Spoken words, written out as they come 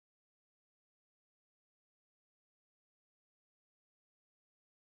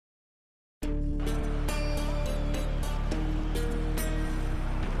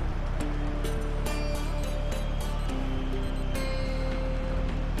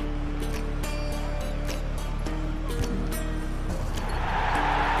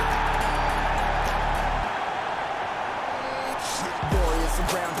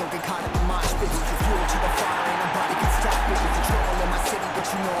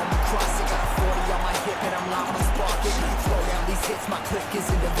and I'm liable to spark it. Slow down these hits, my click is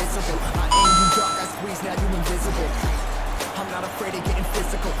indivisible. I aim you dark, I squeeze, now you invisible. I'm not afraid of getting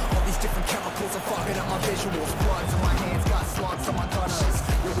physical. All these different chemicals are fogging up my visuals. Bloods on my hands, got slugs on my gunners.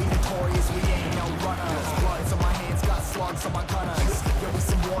 Yo, we notorious, we ain't no runners. Bloods on my hands, got slugs on my gunners. Yo, we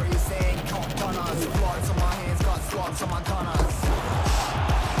some warriors, they ain't caught gunners. Bloods on my hands, got slugs on my gunners.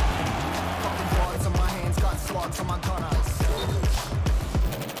 Fucking bloods on my hands, got slugs on my gunners.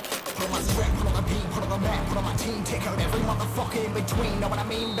 Put on my strength, put on my beat, put on the map, put on my team. Take out every motherfucker in between. Know what I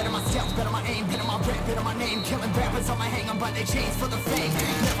mean? Better myself, better my aim, better my rap, better my name. Killing rappers on my hang on by their chains for the fame.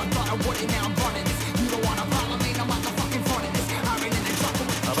 Never thought I would, and now I'm running this. You don't wanna follow me, I'm out the fucking front of this. I ran in the trouble.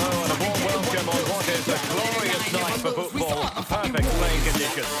 Hello and a warm welcome on what is a glorious night for football. Perfect playing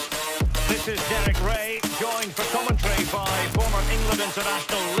conditions. This is Derek Ray, joined for commentary by former England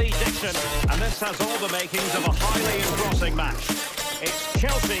international Lee Dixon, and this has all the makings of a highly engrossing match. It's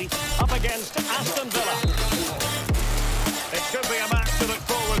Chelsea up against Aston Villa. It should be a match to look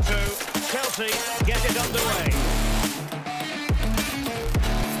forward to. Chelsea get it underway.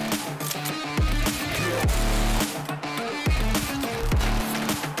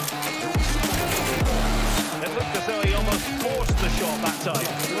 It looked as though he almost forced the shot that time.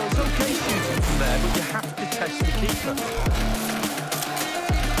 Well, it's okay shooting from there, but you have to test the keeper.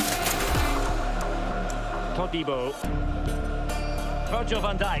 Todibo. Virgil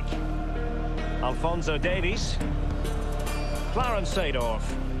van Dijk. Alphonso Davies. Clarence Seedorf.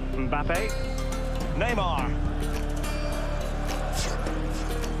 Mbappe. Neymar.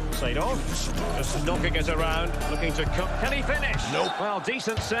 Seedorf. Just knocking it around, looking to cook. Can he finish? Nope. Well,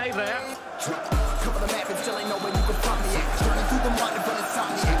 decent save there. Cover the map and still ain't know where you can find me at. Running through the mud for the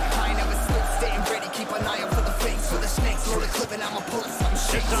insomniac. I ain't never slip, staying ready, keep an eye out for the fakes, for the snakes, load a clip and I'ma pull some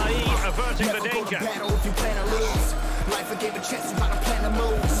shit. Eoe averting the danger. Battle if you plan to lose. Life I gave a chance to how to plan the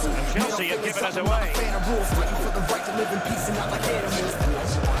moves. And Chelsea have given us away. Fan of rules, fighting for the right to live in peace and not like animals.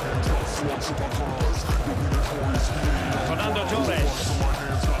 Fernando Torres.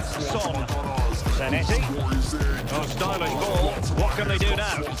 Son. Zanetti. Oh, stylish ball. What can they do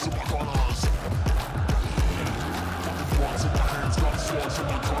now?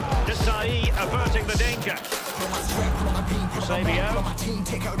 Desai averting the danger. Sabio.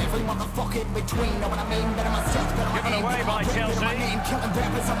 Given away by Chelsea.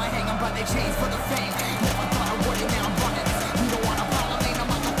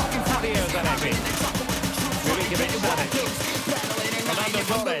 Fabio Zanetti. Milinkovic-Savic. Fernando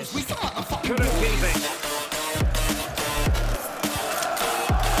Torres. Couldn't keep it.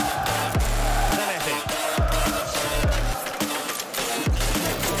 Zanetti.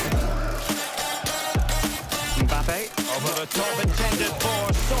 Mbappe. Over the top, intended for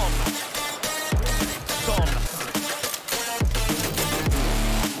Son. Son.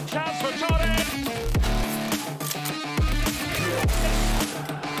 Chance for Torres.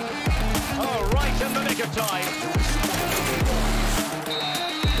 Oh, right in the nick of time.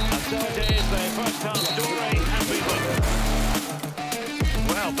 And so it is, the first half story has been won.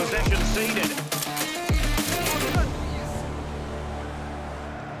 Well, possession ceded.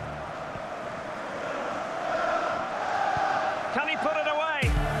 Can he put it away?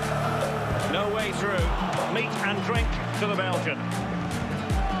 No way through. Meat and drink to the Belgian.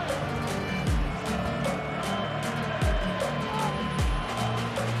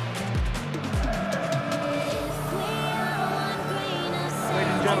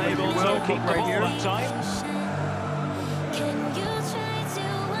 Unable to keep the ball that time.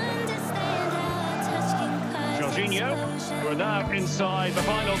 Jorginho, we're now inside the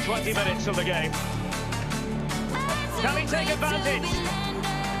final 20 minutes of the game. Can he take advantage?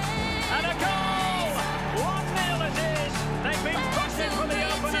 And a goal! 1-0 it is. They've been busted for the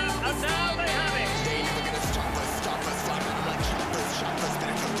opener, and now they have it.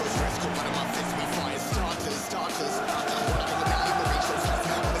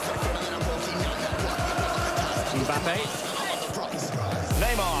 Mbappe.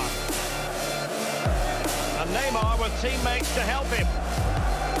 Neymar. And Neymar with teammates to help him.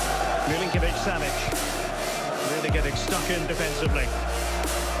 Milinkovic-Savic. Really getting stuck in defensively.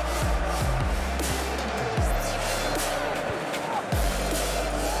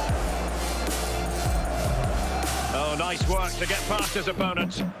 Oh, nice work to get past his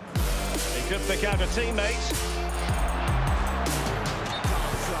opponent. He could pick out a teammate.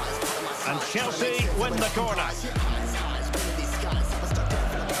 And Chelsea win the corner.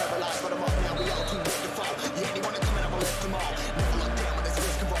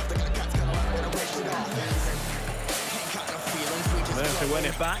 There to win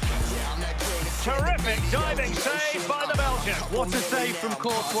it back. Terrific diving save by the Belgian. What a save from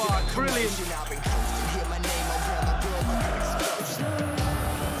Courtois. Brilliant.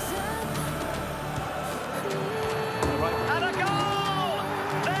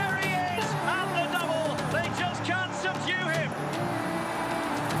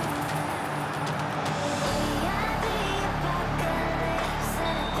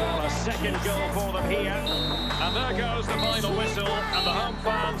 second goal for them here. And there goes the final whistle, and the home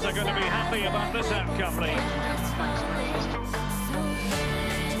fans are going to be happy about this outcome, Lee.